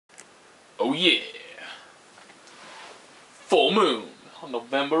Oh yeah. Full moon on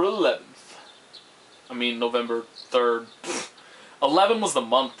November 11th. I mean November 3rd. 11 was the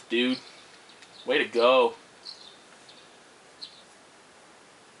month, dude. Way to go.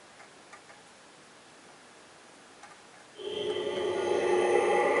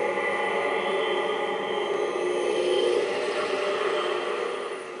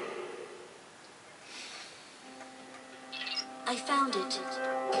 I found it.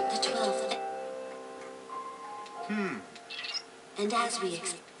 The 12th. And as we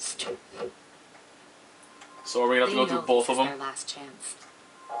So are we gonna have to go through both of them? Their last chance.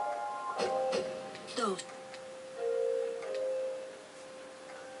 Those.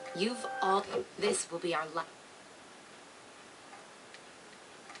 You've all. This will be our last.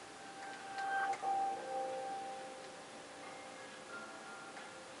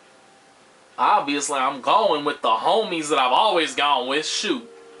 Obviously, I'm going with the homies that I've always gone with. Shoot.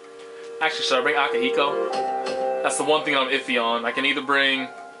 Actually, should I bring Akihiko? That's the one thing I'm iffy on. I can either bring...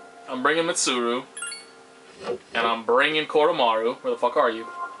 I'm bringing Mitsuru. And I'm bringing Koromaru. Where the fuck are you?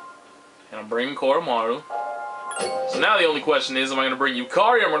 And I'm bringing Koromaru. So now the only question is, am I going to bring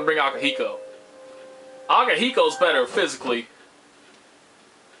Yukari or am I going to bring Akihiko? Akihiko's better physically.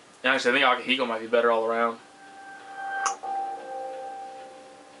 Actually, I think Akihiko might be better all around.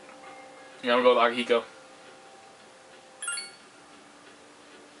 Yeah, I'm going to go with Akihiko.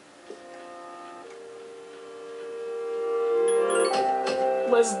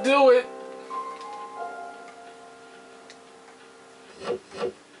 Let's do it!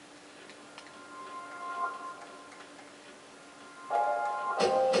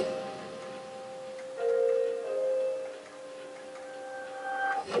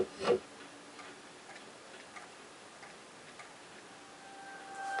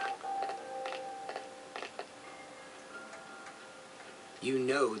 You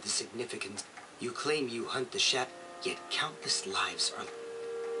know the significance. You claim you hunt the shadow, yet countless lives are...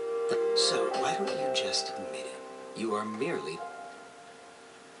 So, why don't you just admit it? You are merely...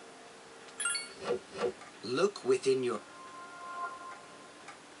 Look within your...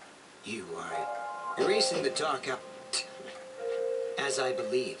 You are erasing the dark out, as I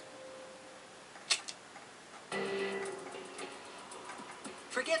believe.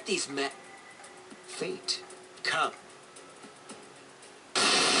 Forget these Fate. Come.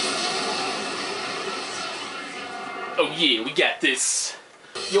 Oh yeah, we got this.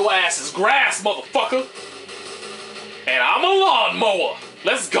 Your ass is grass, motherfucker. And I'm a lawnmower.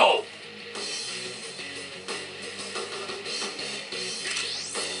 Let's go.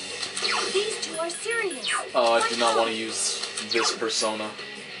 These two are serious. Oh, I do not want to use this persona.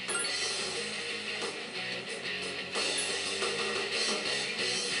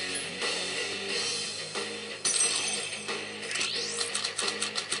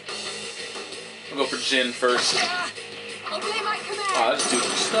 I'll go for Jin first. Obey my command. Oh,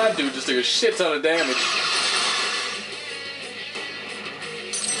 that dude just took a shit ton of damage.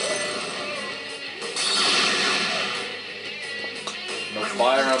 No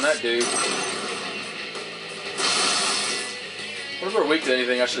fire on that dude. What if we're weak to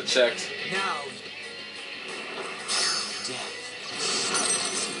anything? I should have checked. Now. Death.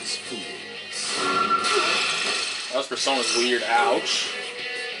 These fools. That persona's weird. Ouch.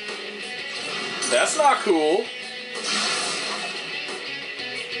 That's not cool.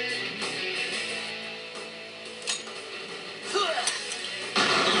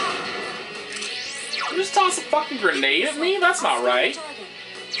 You just toss a fucking grenade at me? That's not right.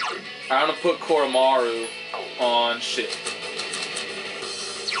 I'm gonna put Koromaru on shit.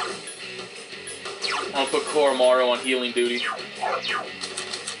 I'm gonna put Koromaru on healing duty.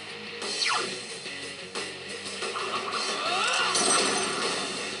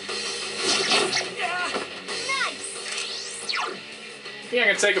 Think I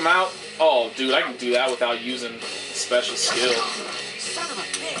can take him out? Oh, dude, I can do that without using a special skill. Son of a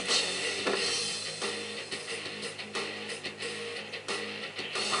bitch.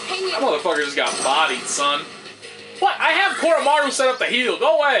 That motherfucker just got bodied, son. What? I have Koromaru set up to heal.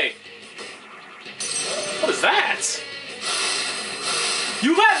 Go away. What is that?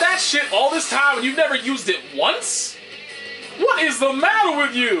 You've had that shit all this time and you've never used it once? What is the matter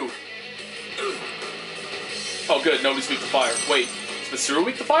with you? Oh, good. Nobody's weak to fire. Wait. Is Mitsuru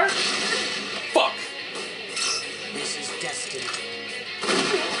weak to fire? Fuck. This is destiny.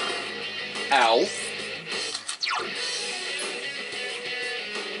 Ow.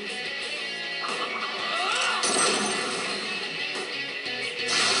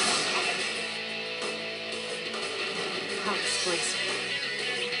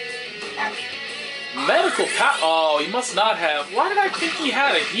 Meta Critical power. Oh, he must not have. Why did I think he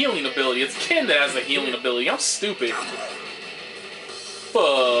had a healing ability? It's Ken that has a healing ability. I'm stupid.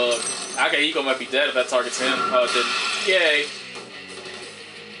 Fuck. Akihiko might be dead if that targets him. Oh, it didn't. Yay.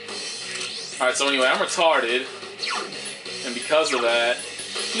 Alright, so anyway, I'm retarded. And because of that,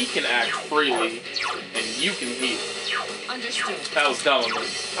 he can act freely. And you can heal. Understood. That was dumb of me.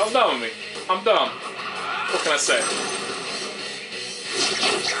 That was dumb of me. I'm dumb. What can I say?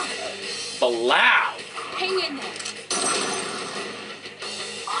 Blow! Hang in there.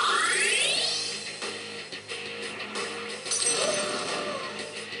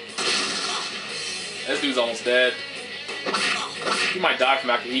 This dude's almost dead. He might die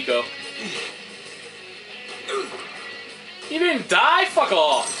from Akihiko. He didn't die? Fuck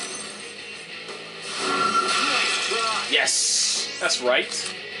off! Yes! That's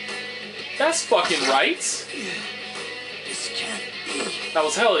right. That's fucking right. This can't be. That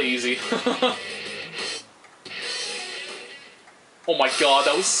was hella easy. Oh my god,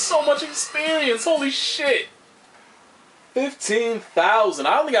 that was so much experience. Holy shit. 15,000.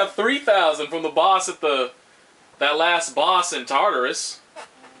 I only got 3,000 from the boss at that last boss in Tartarus.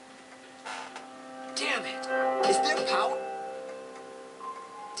 Damn it! Is there power?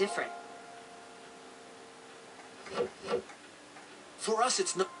 Different. For us,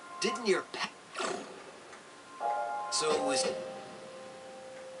 it's not. Didn't your pet? So it was.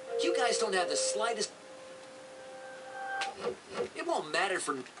 You guys don't have the slightest. It won't matter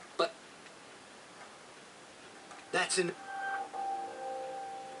for. But. That's an.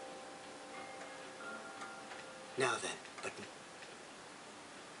 Now then, but.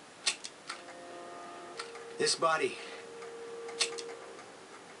 This body.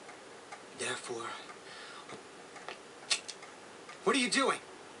 Therefore. What are you doing?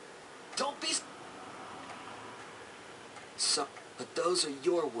 Don't be. So, but those are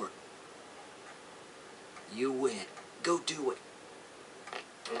your words. You win. Go do it.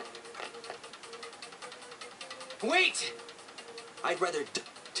 Wait! I'd rather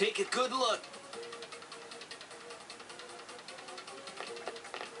take a good look.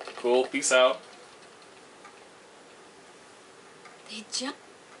 Cool, peace out. They jump.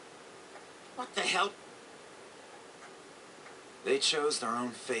 What the hell? They chose their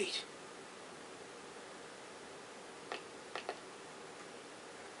own fate.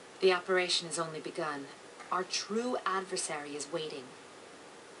 The operation has only begun. Our true adversary is waiting.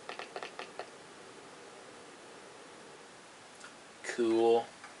 Cool.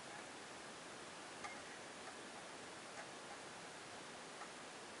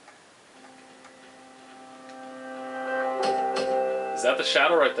 Is that the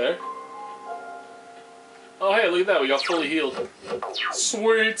shadow right there? Oh hey, look at that, we got fully healed.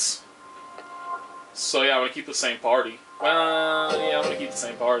 Sweet! So yeah, I'm gonna keep the same party. Well, yeah, I'm gonna keep the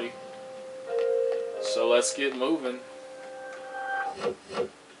same party. So let's get moving.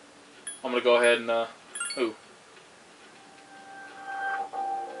 I'm gonna go ahead and, ooh.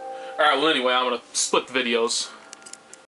 Alright, well anyway, I'm gonna split the videos.